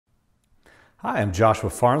Hi, I'm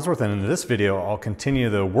Joshua Farnsworth, and in this video I'll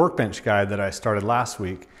continue the workbench guide that I started last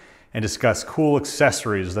week and discuss cool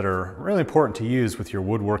accessories that are really important to use with your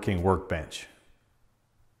woodworking workbench.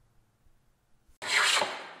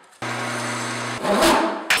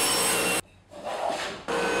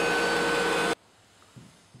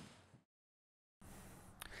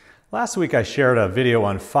 Last week I shared a video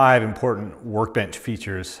on 5 important workbench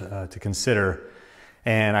features to consider,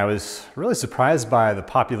 and I was really surprised by the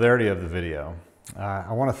popularity of the video.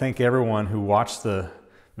 I want to thank everyone who watched the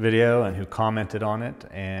video and who commented on it,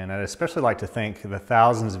 and I'd especially like to thank the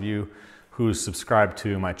thousands of you who subscribed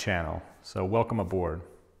to my channel. So welcome aboard.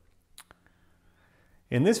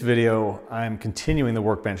 In this video, I'm continuing the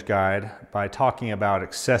workbench guide by talking about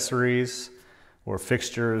accessories or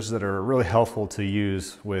fixtures that are really helpful to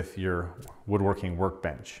use with your woodworking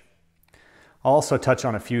workbench. I'll also touch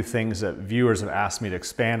on a few things that viewers have asked me to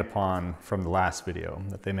expand upon from the last video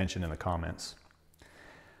that they mentioned in the comments.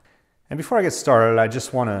 And before I get started, I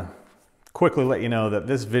just want to quickly let you know that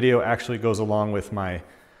this video actually goes along with my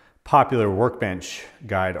popular workbench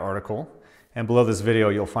guide article. And below this video,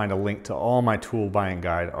 you'll find a link to all my tool buying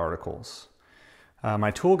guide articles.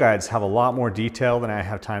 My tool guides have a lot more detail than I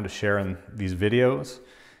have time to share in these videos.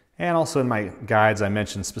 And also in my guides, I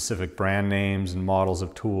mention specific brand names and models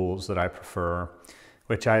of tools that I prefer,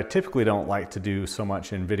 which I typically don't like to do so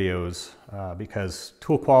much in videos because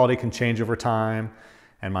tool quality can change over time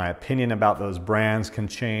and my opinion about those brands can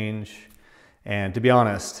change. And to be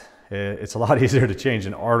honest, it's a lot easier to change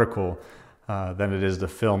an article than it is to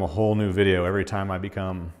film a whole new video every time I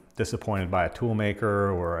become disappointed by a tool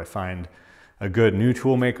maker or I find a good new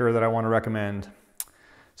tool maker that I want to recommend.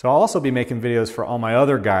 So I'll also be making videos for all my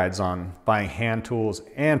other guides on buying hand tools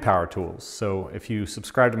and power tools. So if you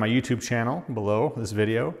subscribe to my YouTube channel below this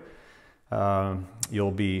video,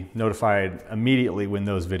 you'll be notified immediately when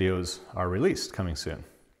those videos are released coming soon.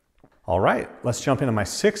 All right, let's jump into my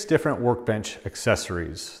 6 different workbench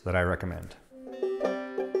accessories that I recommend.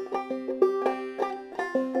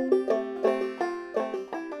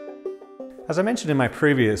 As I mentioned in my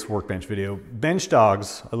previous workbench video, bench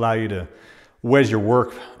dogs allow you to wedge your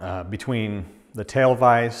work between the tail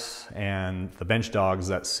vise and the bench dogs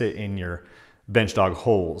that sit in your bench dog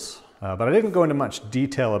holes. But I didn't go into much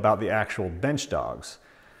detail about the actual bench dogs.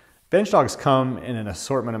 Bench dogs come in an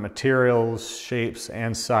assortment of materials, shapes,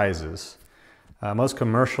 and sizes. Most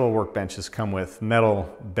commercial workbenches come with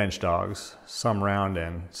metal bench dogs, some round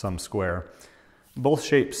and some square. Both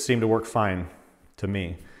shapes seem to work fine to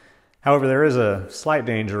me. However, there is a slight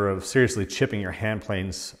danger of seriously chipping your hand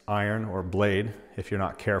plane's iron or blade if you're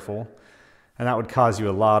not careful, and that would cause you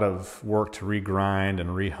a lot of work to regrind and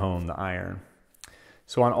rehone the iron.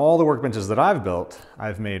 So on all the workbenches that I've built,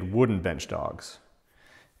 I've made wooden bench dogs.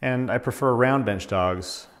 And I prefer round bench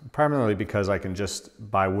dogs, primarily because I can just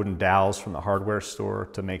buy wooden dowels from the hardware store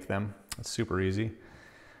to make them. It's super easy.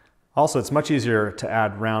 Also, it's much easier to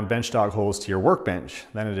add round bench dog holes to your workbench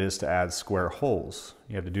than it is to add square holes.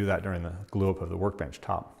 You have to do that during the glue up of the workbench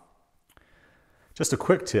top. Just a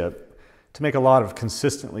quick tip, to make a lot of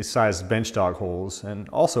consistently sized bench dog holes and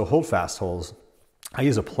also holdfast holes, I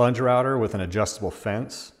use a plunge router with an adjustable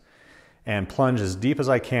fence and plunge as deep as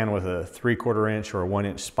I can with a 3/4 inch or a 1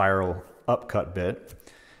 inch spiral upcut bit.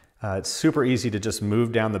 It's super easy to just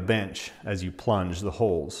move down the bench as you plunge the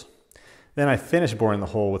holes. Then I finish boring the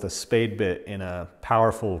hole with a spade bit in a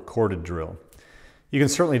powerful corded drill. You can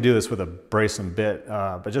certainly do this with a brace and bit,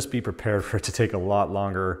 but just be prepared for it to take a lot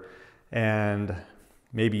longer, and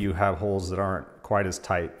maybe you have holes that aren't quite as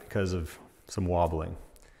tight because of some wobbling.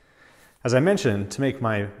 As I mentioned, to make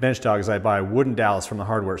my bench dogs, I buy wooden dowels from the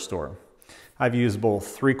hardware store. I've used both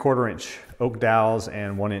 3/4 inch oak dowels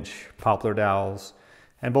and 1 inch poplar dowels,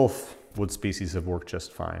 and both wood species have worked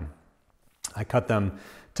just fine. I cut them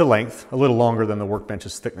to length, a little longer than the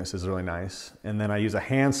workbench's thickness is really nice. And then I use a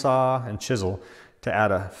handsaw and chisel to add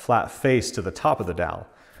a flat face to the top of the dowel.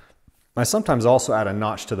 I sometimes also add a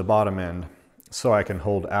notch to the bottom end so I can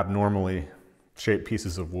hold abnormally shaped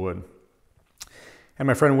pieces of wood. And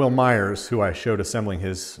my friend Will Myers, who I showed assembling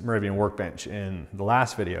his Moravian workbench in the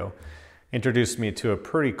last video, introduced me to a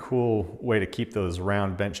pretty cool way to keep those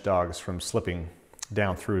round bench dogs from slipping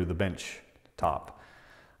down through the bench top.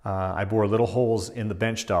 I bore little holes in the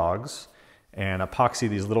bench dogs and epoxy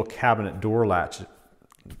these little cabinet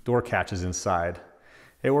door catches inside.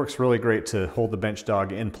 It works really great to hold the bench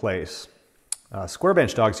dog in place. Square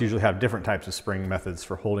bench dogs usually have different types of spring methods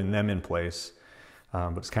for holding them in place,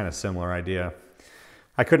 but it's kind of a similar idea.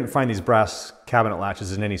 I couldn't find these brass cabinet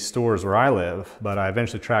latches in any stores where I live, but I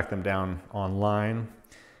eventually tracked them down online,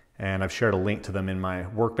 and I've shared a link to them in my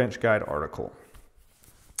workbench guide article.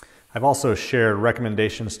 I've also shared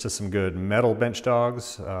recommendations to some good metal bench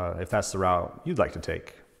dogs, if that's the route you'd like to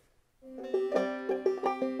take.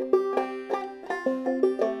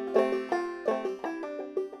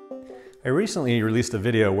 I recently released a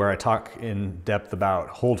video where I talk in depth about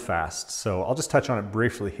holdfasts, so I'll just touch on it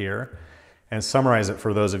briefly here and summarize it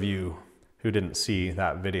for those of you who didn't see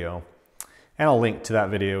that video. And I'll link to that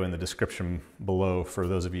video in the description below for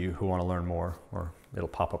those of you who want to learn more, or it'll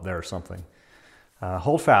pop up there or something.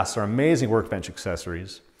 Holdfasts are amazing workbench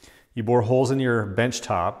accessories. You bore holes in your bench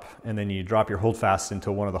top, and then you drop your holdfast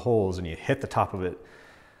into one of the holes and you hit the top of it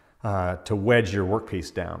to wedge your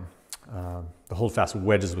workpiece down. The holdfast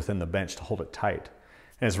wedges within the bench to hold it tight.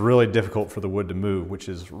 And it's really difficult for the wood to move, which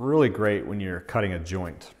is really great when you're cutting a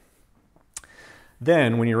joint.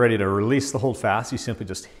 Then when you're ready to release the holdfast, you simply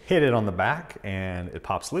just hit it on the back and it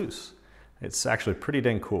pops loose. It's actually pretty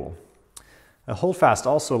dang cool. A holdfast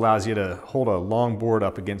also allows you to hold a long board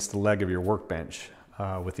up against the leg of your workbench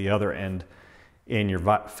with the other end in your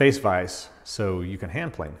face vise so you can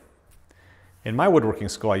hand plane. In my woodworking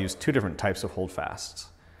school, I use two different types of holdfasts.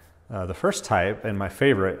 The first type, and my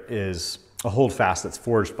favorite, is a holdfast that's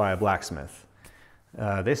forged by a blacksmith.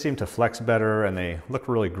 They seem to flex better and they look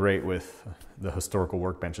really great with the historical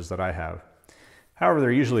workbenches that I have. However,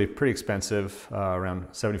 they're usually pretty expensive, around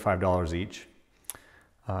 $75 each.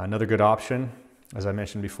 Another good option, as I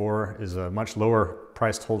mentioned before, is a much lower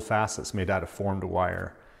priced holdfast that's made out of formed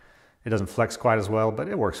wire. It doesn't flex quite as well, but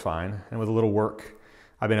it works fine. And with a little work,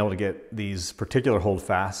 I've been able to get these particular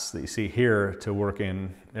holdfasts that you see here to work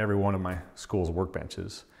in every one of my school's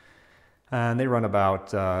workbenches. And they run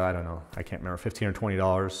about, I don't know, I can't remember, $15 or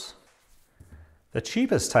 $20. The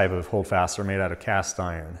cheapest type of holdfasts are made out of cast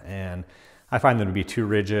iron, and I find them to be too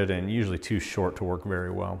rigid and usually too short to work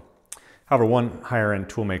very well. However, one higher-end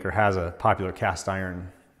toolmaker has a popular cast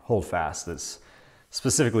iron holdfast that's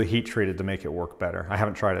specifically heat treated to make it work better. I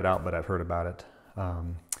haven't tried it out, but I've heard about it.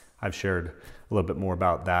 I've shared a little bit more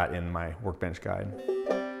about that in my workbench guide.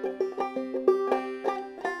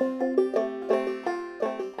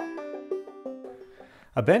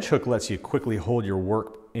 A bench hook lets you quickly hold your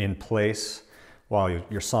work in place while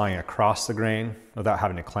you're sawing across the grain without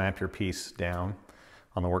having to clamp your piece down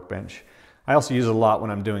on the workbench. I also use it a lot when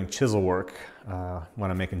I'm doing chisel work,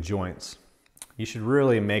 when I'm making joints. You should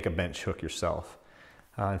really make a bench hook yourself.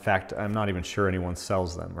 In fact, I'm not even sure anyone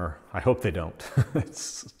sells them, or I hope they don't.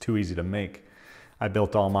 It's too easy to make. I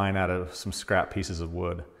built all mine out of some scrap pieces of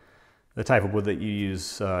wood. The type of wood that you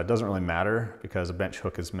use doesn't really matter because a bench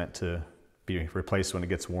hook is meant to be replaced when it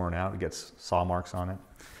gets worn out. It gets saw marks on it.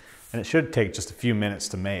 And it should take just a few minutes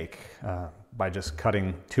to make by just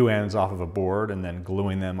cutting two ends off of a board and then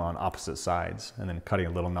gluing them on opposite sides and then cutting a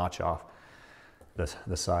little notch off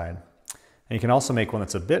the side. And you can also make one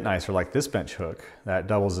that's a bit nicer, like this bench hook that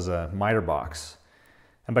doubles as a miter box.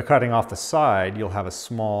 And by cutting off the side, you'll have a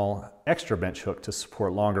small extra bench hook to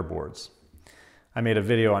support longer boards. I made a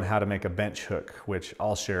video on how to make a bench hook, which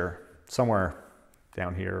I'll share somewhere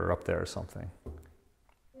down here or up there or something.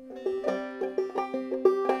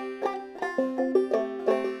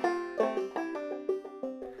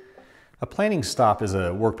 A planing stop is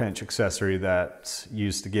a workbench accessory that's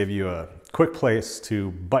used to give you a quick place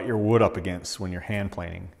to butt your wood up against when you're hand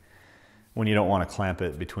planing, when you don't want to clamp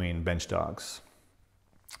it between bench dogs.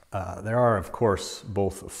 There are, of course,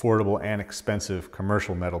 both affordable and expensive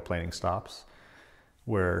commercial metal planing stops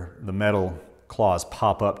where the metal claws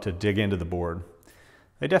pop up to dig into the board.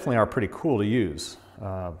 They definitely are pretty cool to use,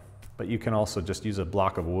 but you can also just use a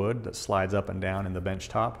block of wood that slides up and down in the bench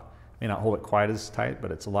top. May not hold it quite as tight, but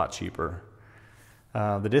it's a lot cheaper.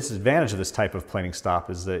 The disadvantage of this type of planing stop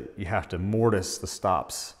is that you have to mortise the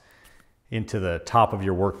stops into the top of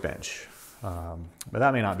your workbench. But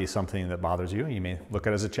that may not be something that bothers you. You may look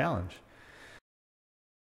at it as a challenge.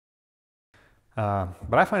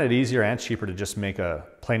 But I find it easier and cheaper to just make a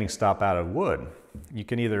planing stop out of wood. You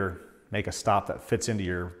can either make a stop that fits into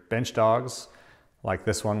your bench dogs, like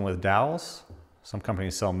this one with dowels. Some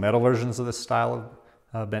companies sell metal versions of this style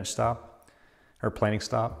of bench stop or planing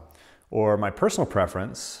stop. Or my personal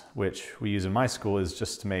preference, which we use in my school, is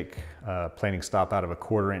just to make a planing stop out of a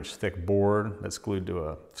 1/4-inch thick board that's glued to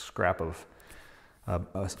a scrap of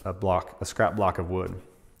a scrap block of wood.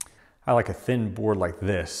 I like a thin board like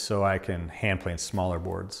this so I can hand plane smaller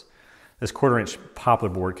boards. This 1/4-inch poplar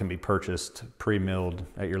board can be purchased pre-milled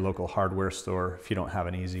at your local hardware store if you don't have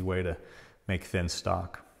an easy way to make thin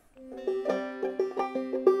stock.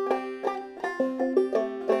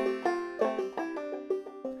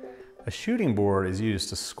 A shooting board is used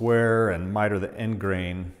to square and miter the end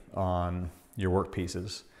grain on your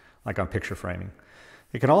workpieces, like on picture framing.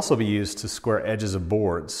 It can also be used to square edges of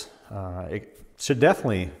boards. it should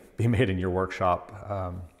definitely be made in your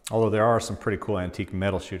workshop, although there are some pretty cool antique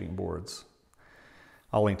metal shooting boards.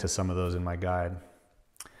 I'll link to some of those in my guide.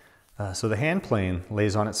 So the hand plane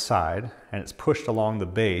lays on its side and it's pushed along the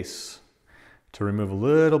base to remove a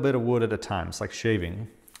little bit of wood at a time. It's like shaving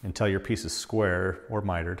until your piece is square or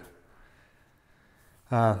mitered.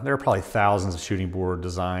 There are probably thousands of shooting board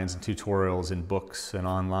designs and tutorials in books and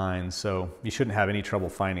online, so you shouldn't have any trouble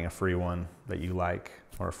finding a free one that you like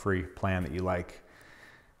or a free plan that you like.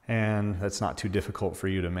 And that's not too difficult for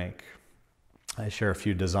you to make. I share a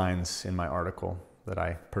few designs in my article that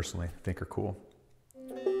I personally think are cool.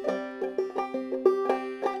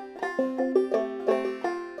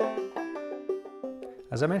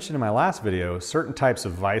 As I mentioned in my last video, certain types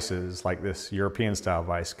of vices, like this European style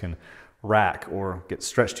vise, can rack or get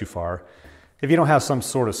stretched too far if you don't have some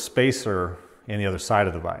sort of spacer in the other side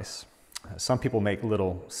of the vise. Some people make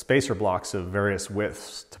little spacer blocks of various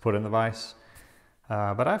widths to put in the vise,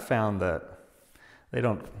 but I've found that they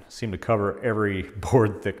don't seem to cover every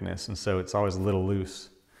board thickness, and so it's always a little loose.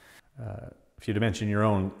 If you dimension your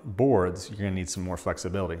own boards, you're going to need some more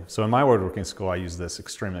flexibility. So in my woodworking school, I use this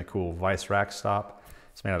extremely cool vise rack stop.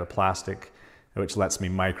 It's made out of plastic, which lets me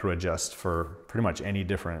micro adjust for pretty much any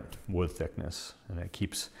different wood thickness, and it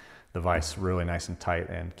keeps the vise really nice and tight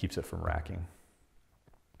and keeps it from racking.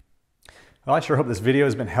 Well, I sure hope this video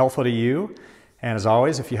has been helpful to you, and as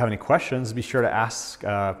always, if you have any questions, be sure to ask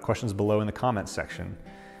questions below in the comments section.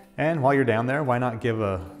 And while you're down there, why not give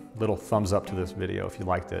a little thumbs up to this video if you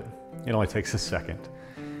liked it. It only takes a second.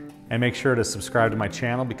 And make sure to subscribe to my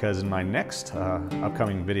channel, because in my next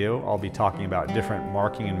upcoming video, I'll be talking about different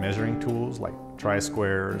marking and measuring tools like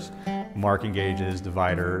tri-squares, marking gauges,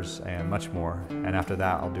 dividers, and much more. And after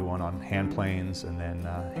that, I'll do one on hand planes and then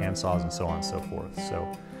hand saws and so on and so forth. So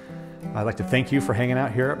I'd like to thank you for hanging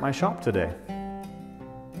out here at my shop today.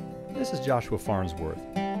 This is Joshua Farnsworth.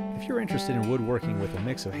 If you're interested in woodworking with a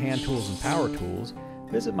mix of hand tools and power tools,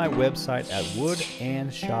 visit my website at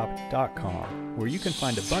woodandshop.com, where you can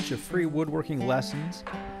find a bunch of free woodworking lessons,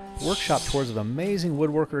 workshop tours of amazing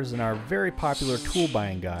woodworkers, and our very popular tool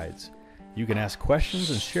buying guides. You can ask questions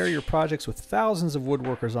and share your projects with thousands of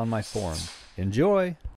woodworkers on my forum. Enjoy!